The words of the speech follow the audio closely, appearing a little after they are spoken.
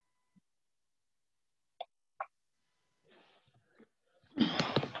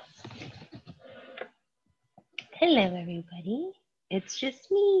Hello, everybody. It's just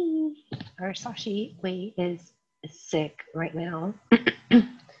me. Our Sashi Wei is sick right now.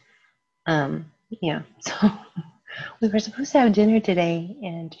 um, yeah. So we were supposed to have dinner today,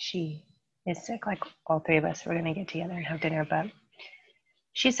 and she is sick. Like all three of us were gonna get together and have dinner, but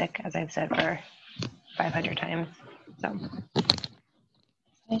she's sick, as I've said for 500 times. So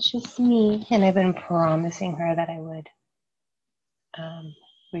it's just me, and I've been promising her that I would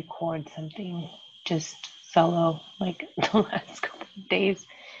record something just solo, like the last couple of days.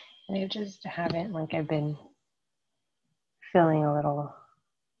 And I just haven't, like, I've been feeling a little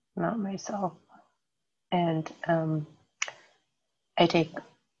not myself. And I take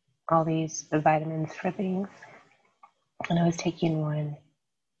all these vitamins for things. And I was taking one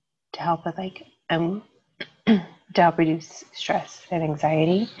to help with, to help reduce stress and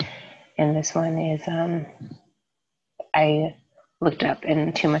anxiety. And this one is, I looked up,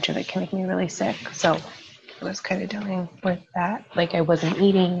 and too much of it can make me really sick. So I was kind of dealing with that. Like, I wasn't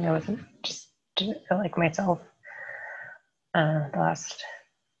eating, didn't feel like myself the last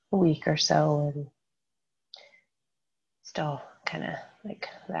week or so, and still kind of like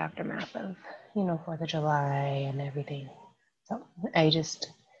the aftermath of 4th of July and everything. So I'm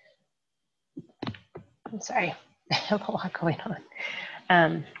sorry, I have a lot going on.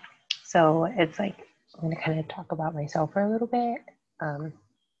 So it's like I'm going to kind of talk about myself for a little bit.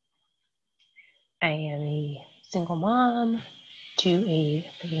 I am a single mom to a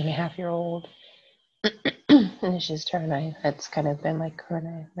 3.5-year-old. And it's just her and I. That's kind of been like her and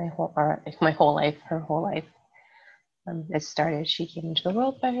I my whole life, her whole life. It started, she came into the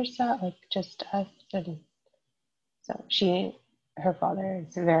world by herself, like just us, and so her father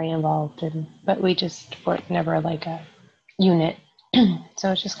is very involved, but we just were never like a unit.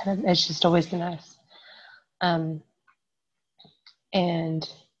 So it's just always been us. And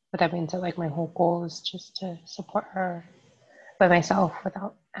with that being said, like my whole goal is just to support her by myself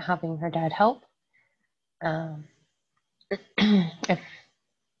without having her dad help. If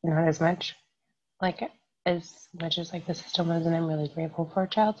not as much, like as much as like the system was, and I'm really grateful for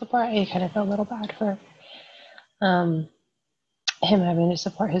child support. I kind of feel a little bad for him having to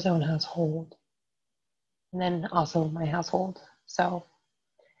support his own household, and then also my household. So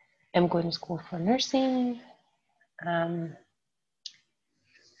I'm going to school for nursing.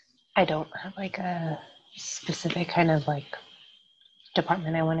 I don't have like a specific kind of like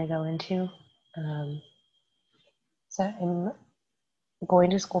department I want to go into. So I'm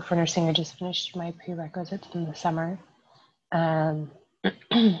going to school for nursing. I just finished my prerequisites in the summer. I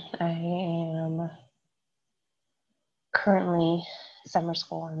am currently summer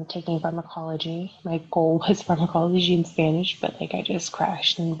school. I'm taking pharmacology. My goal was pharmacology in Spanish, but like I just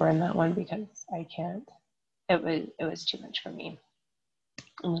crashed and burned that one because I can't. It was too much for me.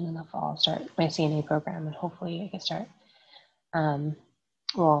 And then in the fall, I'll start my CNA program, and hopefully I can start. I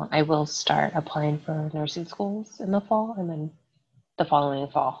will start applying for nursing schools in the fall, and then the following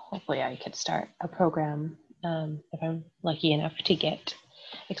fall, hopefully I could start a program if I'm lucky enough to get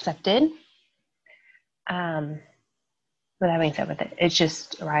accepted. With that being said, with it, it's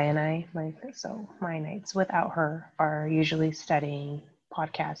just Raya and I. So my nights without her are usually studying,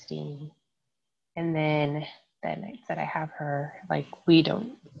 podcasting, and then the nights that I have her, like we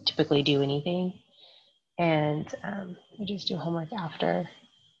don't typically do anything, and we just do homework after.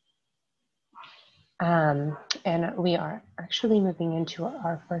 And we are actually moving into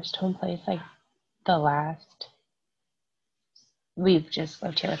our first home place. Like we've just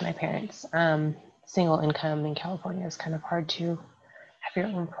lived here with my parents. Single income in California is kind of hard to have your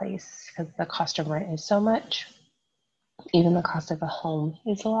own place because the cost of rent is so much. Even the cost of a home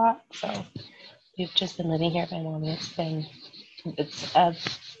is a lot. So we've just been living here with my mom, and it's a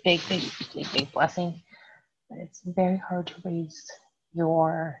big blessing. But it's very hard to raise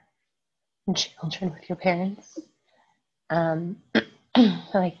your children with your parents.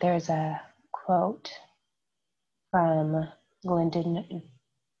 Like there's a quote from Glennon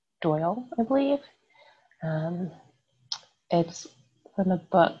Doyle, I believe. It's from the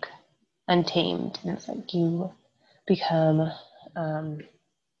book Untamed, and it's like you become a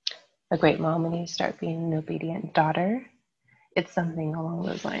great mom when you start being an obedient daughter. It's something along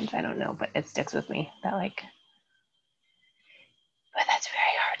those lines. I don't know, but it sticks with me. But that's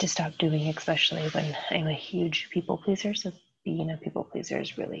very hard to stop doing, especially when I'm a huge people pleaser. So being a people pleaser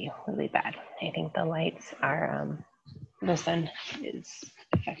is really, really bad. I think the lights are, the sun is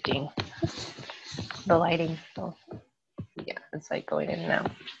affecting the lighting. So yeah, it's like going in and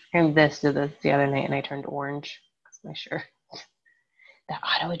out. And this did this the other night, and I turned orange because my shirt. The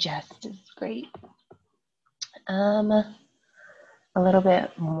auto adjust is great. A little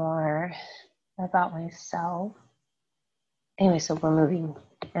bit more about myself. anyway, so we're moving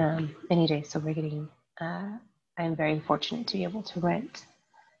any day. So we're getting, I'm very fortunate to be able to rent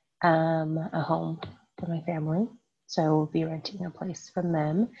a home for my family. So we'll be renting a place from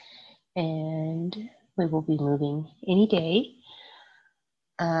them, and we will be moving any day.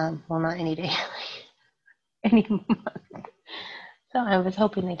 Well, not any day, any month. So I was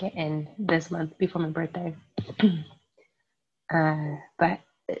hoping to get in this month before my birthday. But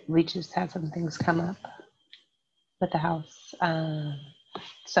we just had some things come up with the house.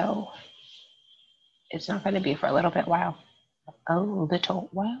 So it's not going to be for a little bit while. A little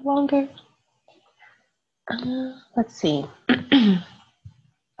while longer. Let's see.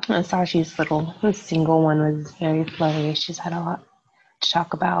 Sashi's little single one was very flowy. She's had a lot to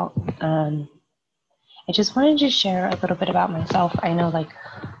talk about. I just wanted to share a little bit about myself. I know, like,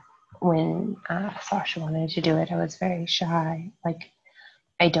 when Sasha wanted to do it, I was very shy. Like,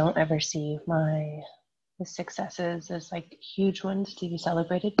 I don't ever see my successes as like huge ones to be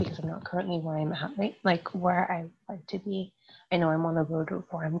celebrated because I'm not currently where I'm at, right? Like where I like to be. I know I'm on the road of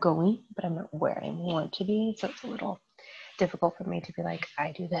where I'm going, but I'm not where I want to be. So it's a little difficult for me to be like,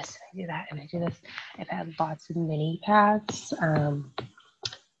 I do this, I do that, and I do this. I've had lots of mini paths.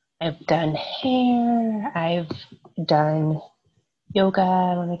 I've done hair. I've done yoga.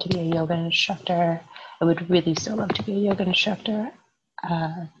 I wanted to be a yoga instructor. I would really still love to be a yoga instructor.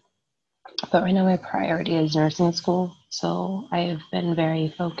 But right now my priority is nursing school. So I've been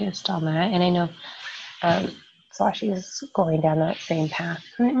very focused on that. And I know Sashi is going down that same path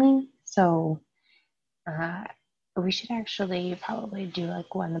currently. So we should actually probably do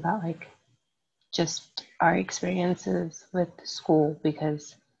like one about like just our experiences with school,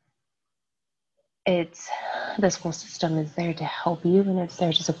 because it's the school system is there to help you and it's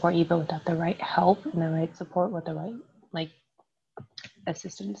there to support you, but without the right help and the right support with the right like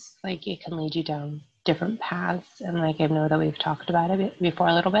assistance, like it can lead you down different paths. And like I know that we've talked about it before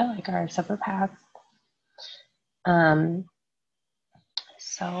a little bit, like our separate paths.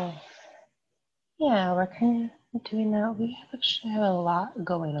 So yeah, we're kind of doing that. We actually have a lot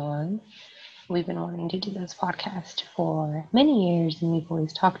going on. We've been wanting to do this podcast for many years and we've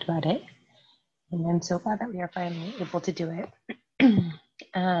always talked about it. And I'm so glad that we are finally able to do it.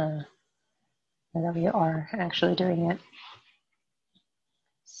 And that we are actually doing it.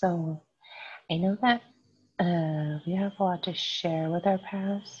 So I know that we have a lot to share with our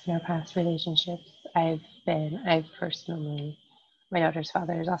past and our past relationships. I've personally, my daughter's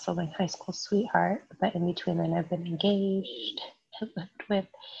father is also my high school sweetheart, but in between then I've been engaged. I've lived with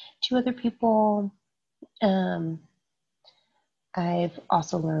 2 other people. I've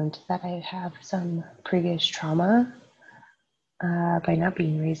also learned that I have some previous trauma by not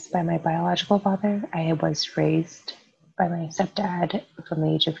being raised by my biological father. I was raised by my stepdad from the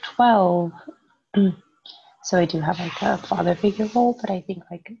age of 12. So I do have like a father figure role, but I think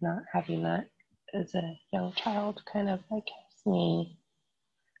like not having that as a young child kind of like helps me.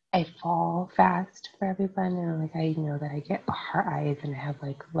 I fall fast for everyone, and like I know that I get heart eyes and I have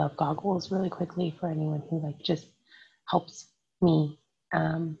like love goggles really quickly for anyone who like just helps me.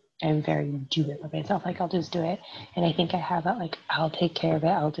 I'm very do it by myself. Like I'll just do it, and I think I have that like I'll take care of it.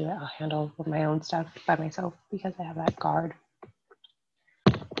 I'll do it. I'll handle with my own stuff by myself because I have that guard.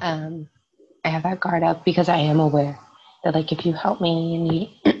 I have that guard up because I am aware that like if you help me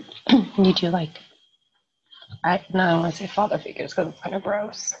and you do like I don't want to say father figures because it's kind of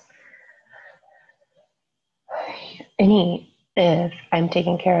gross. If I'm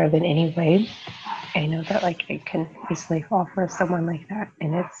taken care of in any way, I know that like I can easily fall for someone like that,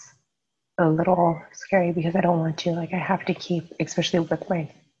 and it's a little scary because I don't want to. Like I have to keep, especially with my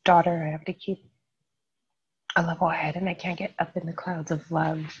daughter, I have to keep a level head, and I can't get up in the clouds of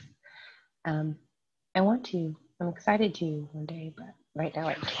love. I want to. I'm excited to one day, but right now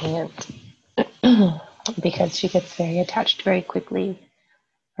I can't because she gets very attached very quickly.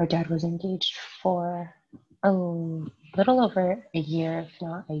 Her dad was engaged for a little over a year, if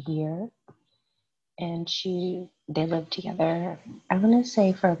not a year, and they lived together. I want to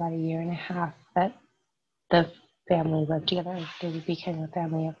say for about a year and a half that the family lived together. They became a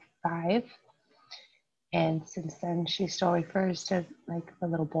family of 5. And since then, she still refers to like the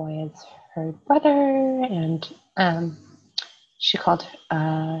little boy as her brother, and she called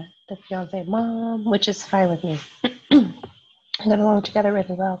the fiance mom, which is fine with me. I get along together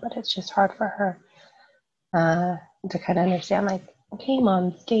really well, but it's just hard for her to kind of understand, like, okay,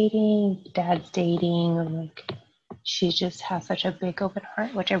 mom's dating, dad's dating, and like she just has such a big open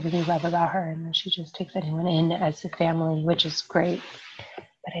heart, which I really love about her, and she just takes anyone in as a family, which is great.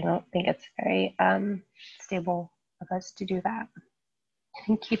 But I don't think it's very stable of us to do that.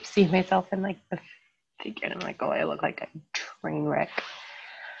 I keep seeing myself in like the figure. And I'm like, oh, I look like a train wreck.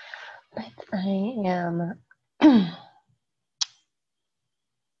 But I am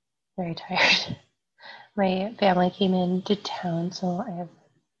very tired. My family came into town, so I have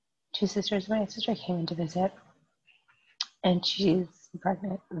two sisters. My sister came in to visit, and she's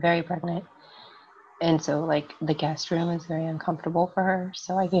pregnant, very pregnant. And so, like, the guest room is very uncomfortable for her.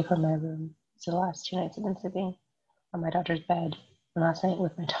 So I gave her my room. So the last 2 nights I've been sleeping on my daughter's bed, and last night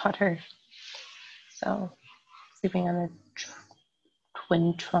with my daughter. So sleeping on a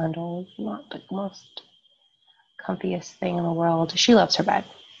twin trundle is not the most comfiest thing in the world. She loves her bed.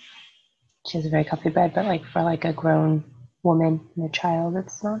 She has a very comfy bed, but like for like a grown woman and a child,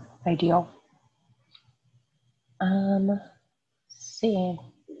 it's not ideal. Let's see.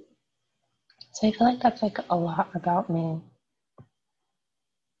 So I feel like that's like a lot about me.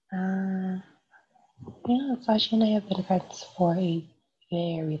 Sashi and I have been friends for a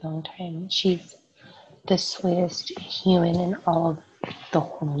very long time. She's the sweetest human in all of the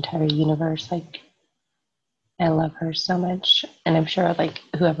whole entire universe. Like, I love her so much, and I'm sure like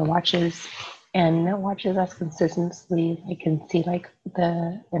whoever watches us consistently, I can see like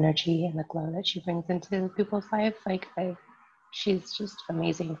the energy and the glow that she brings into people's lives. Like, she's just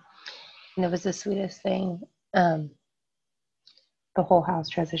amazing, and it was the sweetest thing. The whole house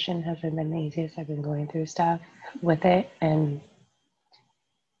transition has been the easiest. I've been going through stuff with it, and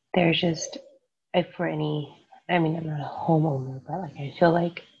there's just for any. I mean, I'm not a homeowner, but like I feel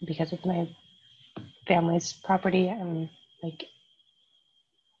like because it's my family's property, I'm like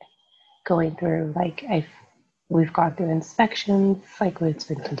going through like we've gone through inspections, like it's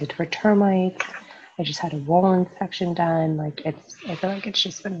been hunted for termites. I just had a wall inspection done. Like I feel like it's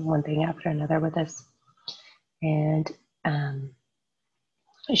just been one thing after another with this. And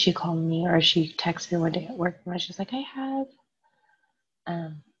she called me or she texted me one day at work and was just like, I have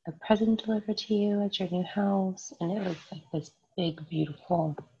a present delivered to you at your new house. And it was like this big,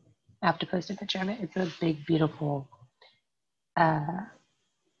 beautiful, I have to post a picture of it. It's a big, beautiful pot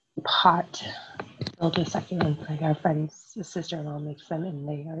filled with succulents. Like our friend's sister-in-law makes them, and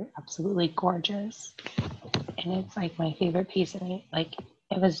they are absolutely gorgeous. And it's like my favorite piece. And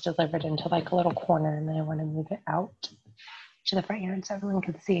it was delivered into like a little corner, and I want to move it out to the front yard so everyone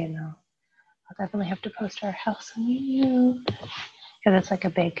can see it now. I'll definitely have to post our house on YouTube because it's like a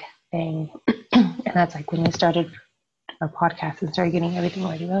big thing. And that's like when we started our podcast and started getting everything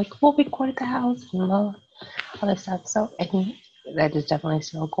ready. We're like, we'll record at the house and all this stuff. So I think that is definitely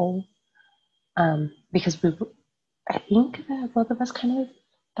still a goal. Because I think that both of us kind of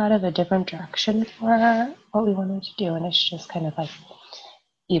thought of a different direction for what we wanted to do, and it's just kind of like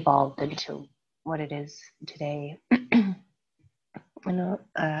evolved into what it is today. I know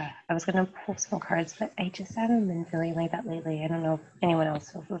I was gonna pull some cards, but I just haven't been feeling like that lately. I don't know if anyone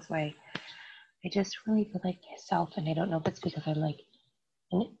else feels this way. I just really feel like myself, and I don't know if it's because I'm like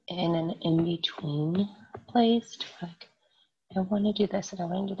in an in-between place. Like I want to do this and I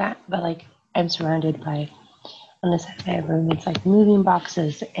want to do that, but like I'm surrounded by on the side of my room, it's like moving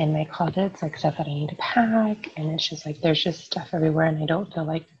boxes and my closets, like stuff that I need to pack, and it's just like there's just stuff everywhere, and I don't feel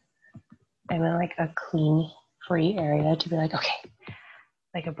like I'm in like a clean, free area to be like, okay,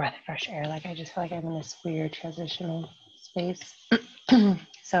 like a breath of fresh air. Like I just feel like I'm in this weird transitional space.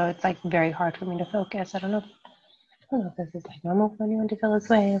 So it's like very hard for me to focus. I don't know if this is like normal for anyone to feel this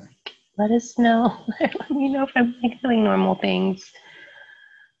way. Like, let us know. Let me know if I'm like feeling normal things.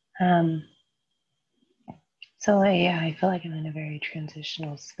 So yeah, I feel like I'm in a very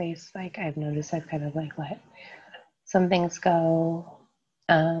transitional space. Like I've noticed I've kind of like let some things go.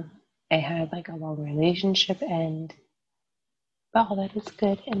 I had like a long relationship end, but all that is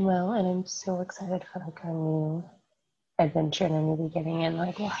good and well, and I'm so excited for like our new adventure and a new beginning. And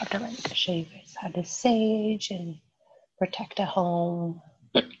like we'll have to like show you guys how to sage and protect a home.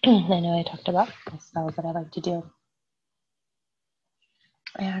 I know I talked about the spells that I like to do.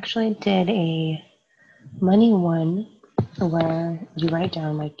 I actually did a money one where you write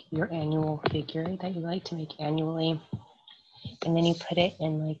down like your annual figure that you like to make annually, and then you put it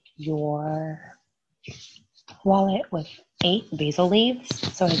in like your wallet with 8 basil leaves.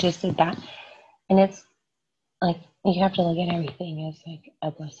 So I just did that, and it's like you have to look at everything as like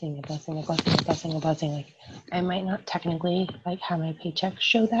a blessing, a blessing, a blessing, a blessing, a blessing. Like I might not technically like have my paycheck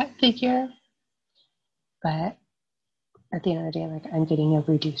show that figure, but at the end of the day, like I'm getting a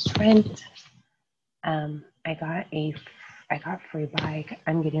reduced rent. I got free bike.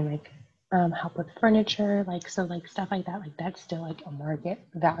 I'm getting like help with furniture, like so like stuff like that. Like that's still like a market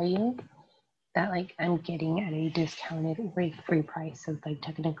value that like I'm getting at a discounted or a free price. So like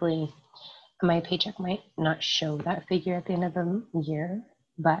technically my paycheck might not show that figure at the end of the year,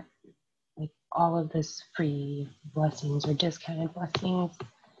 but like all of this free blessings or discounted blessings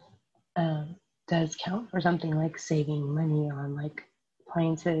does count for something like saving money on like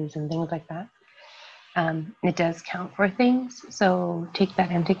appliances and things like that. It does count for things, so take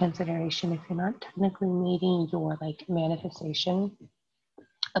that into consideration if you're not technically meeting your like manifestation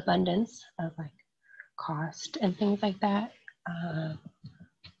abundance of like cost and things like that. I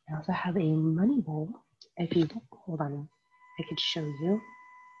also have a money bowl. If you hold on, I could show you.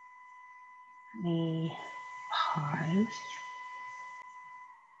 Let me pause.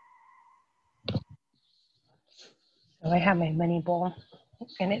 So I have my money bowl,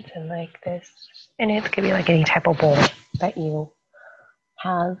 and it's in like this, and it could be like any type of bowl that you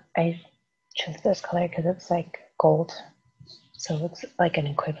have. I chose this color because it's like gold, so it's like an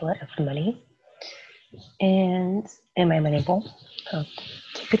equivalent of money. And in my money bowl, I'll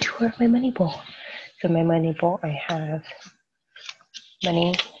take a tour of my money bowl. So my money bowl, I have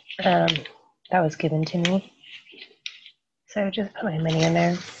money that was given to me. So I just put my money in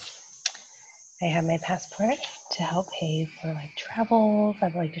there. I have my passport to help pay for like travel. If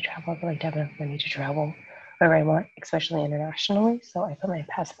I'd like to travel, I'd like to have enough money to travel wherever I want, especially internationally. So I put my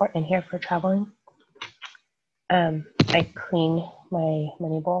passport in here for traveling. I clean my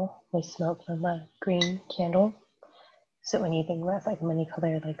money bowl with smoke from a green candle. So anything that's like money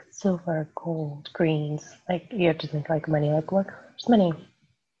color, like silver, gold, greens, like you have to think like money, like what color's money?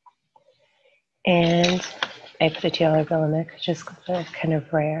 And I put a $2 bill in there because just they're kind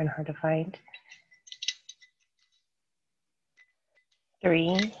of rare and hard to find.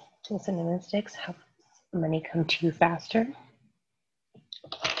 3 cinnamon sticks help money come to you faster.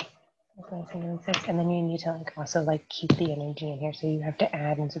 And then you need to like also like keep the energy in here, so you have to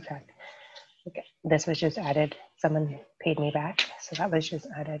add and subtract. Okay, this was just added. Someone paid me back, so that was just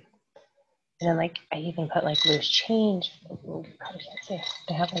added. And then like I even put like loose change. You probably can't see.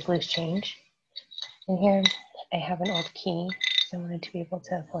 I have like loose change in here. I have an old key, so I wanted to be able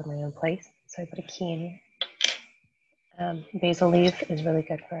to afford my own place, so I put a key in here. Basil leaf is really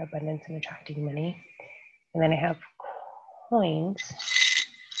good for abundance and attracting money. And then I have coins,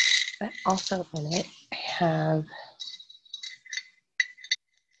 but also in it I have,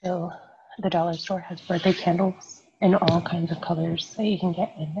 so the dollar store has birthday candles in all kinds of colors that you can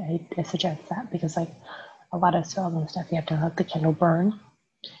get, and I suggest that because like a lot of spells and stuff, you have to let the candle burn.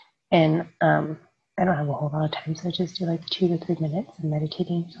 And I don't have a whole lot of time, so I just do like 2 to 3 minutes of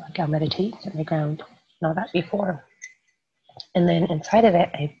meditating. So like I'll meditate, sit on the ground, and all that before. And then inside of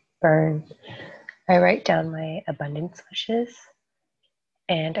it, I write down my abundance wishes,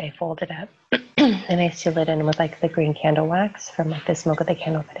 and I fold it up, and I seal it in with like the green candle wax from like the smoke of the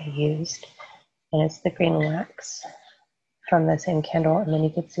candle that I used. And it's the green wax from the same candle. And then you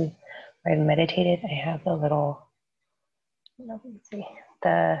can see where I've meditated. I have the little, let me see,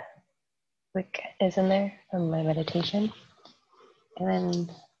 the wick is in there from my meditation. And then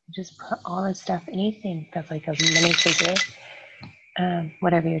just put all the stuff, anything that's like a money figure,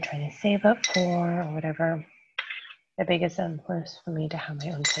 whatever you're trying to save up for or whatever. The biggest one was for me to have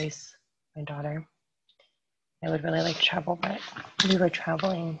my own place, my daughter. I would really like to travel, but we were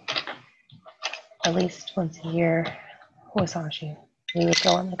traveling at least once a year with Sashi. We would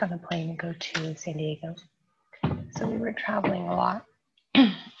go on like on a plane and go to San Diego. So we were traveling a lot.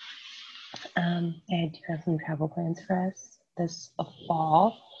 I do have some travel plans for us this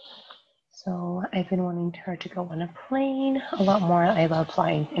fall. So I've been wanting her to go on a plane a lot more. I love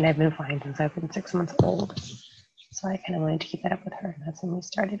flying, and I've been flying since I've been 6 months old. So I kind of wanted to keep that up with her, and that's when we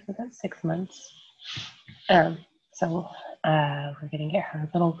started with that 6 months. So we're going to get her a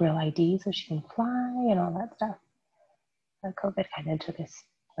little real ID so she can fly and all that stuff. COVID kind of took us,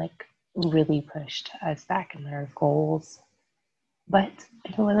 like, really pushed us back in our goals. But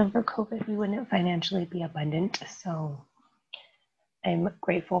if it wasn't for COVID, we wouldn't financially be abundant. So I'm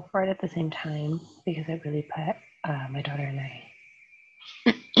grateful for it at the same time because it really put my daughter and I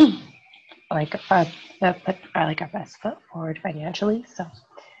put our best foot forward financially. So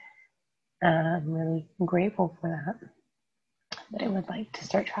I'm really grateful for that. But I would like to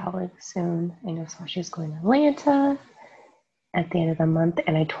start traveling soon. I know Sasha's going to Atlanta at the end of the month,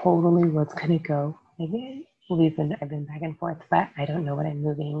 and I totally was going to go. I've been back and forth, but I don't know when I'm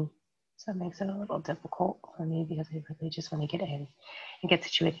moving. So it makes it a little difficult for me because I really just want to get in and get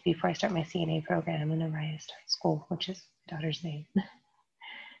situated before I start my CNA program and Araya start school, which is my daughter's name.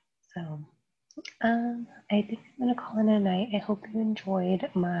 So I think I'm going to call it a night. I hope you enjoyed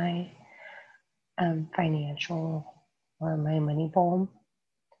my financial or my money bowl,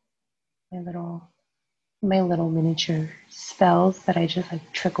 my little miniature spells that I just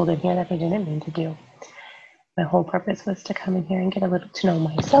like trickled in here that I didn't mean to do. my whole purpose was to come in here and get a little to know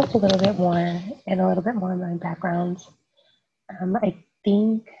myself a little bit more and a little bit more of my backgrounds. I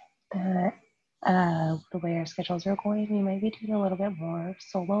think that the way our schedules are going, we might be doing a little bit more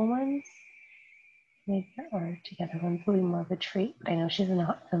solo ones, maybe, or together ones will be more of a treat. But I know she's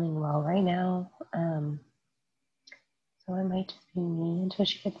not feeling well right now, so it might just be me until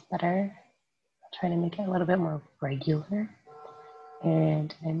she gets better. I'll try to make it a little bit more regular,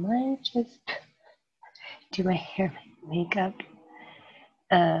 and I might just do my hair, makeup.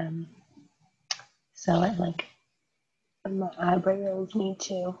 So and like my eyebrows need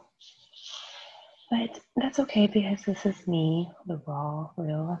to. But that's okay because this is me, the raw,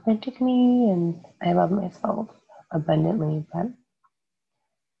 real, authentic me, and I love myself abundantly. But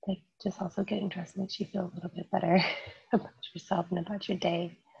like, just also getting dressed makes you feel a little bit better about yourself and about your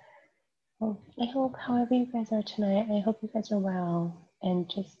day. Well, I hope, however you guys are tonight, I hope you guys are well, and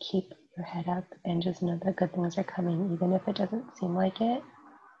just keep your head up and just know that good things are coming, even if it doesn't seem like it.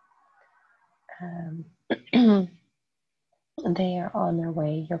 They are on their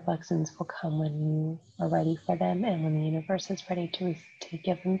way. Your blessings will come when you are ready for them and when the universe is ready to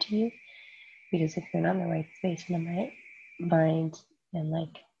give them to you. Because if you're not in the right space in the right mind and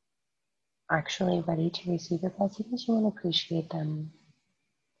like actually ready to receive your blessings, you won't appreciate them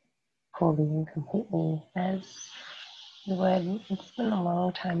fully and completely as you would. It's been a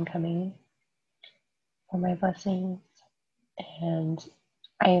long time coming for my blessings, and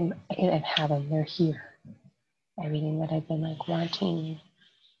I have them. They're here. Everything that I've been like wanting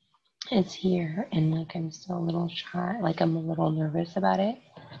is here, and like I'm still a little shy, like I'm a little nervous about it.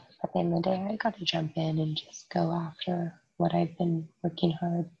 But at the end of the day, I got to jump in and just go after what I've been working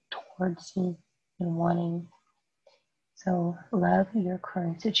hard towards and wanting. So love your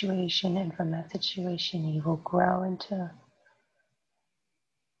current situation, and from that situation, you will grow into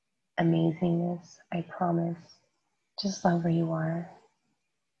amazingness. I promise. Just love where you are.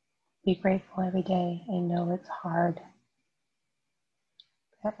 Be grateful every day. I know it's hard,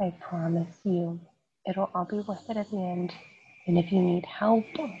 but I promise you, it'll all be worth it at the end. And if you need help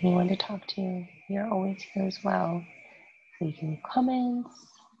or anyone to talk to, you're always here as well. So you can comments.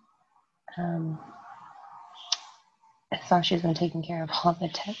 Sasha's been taking care of all the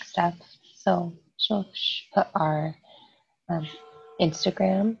tech stuff, so she'll put our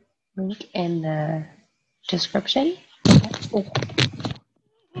Instagram link in the description.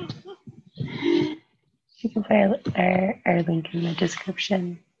 She can put our link in the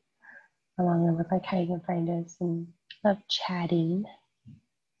description along with like how you can find us and love chatting.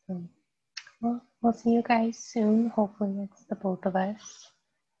 So we'll see you guys soon. Hopefully it's the both of us.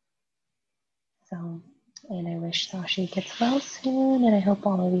 So, and I wish Sasha gets well soon, and I hope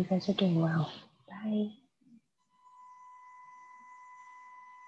all of you guys are doing well. Bye.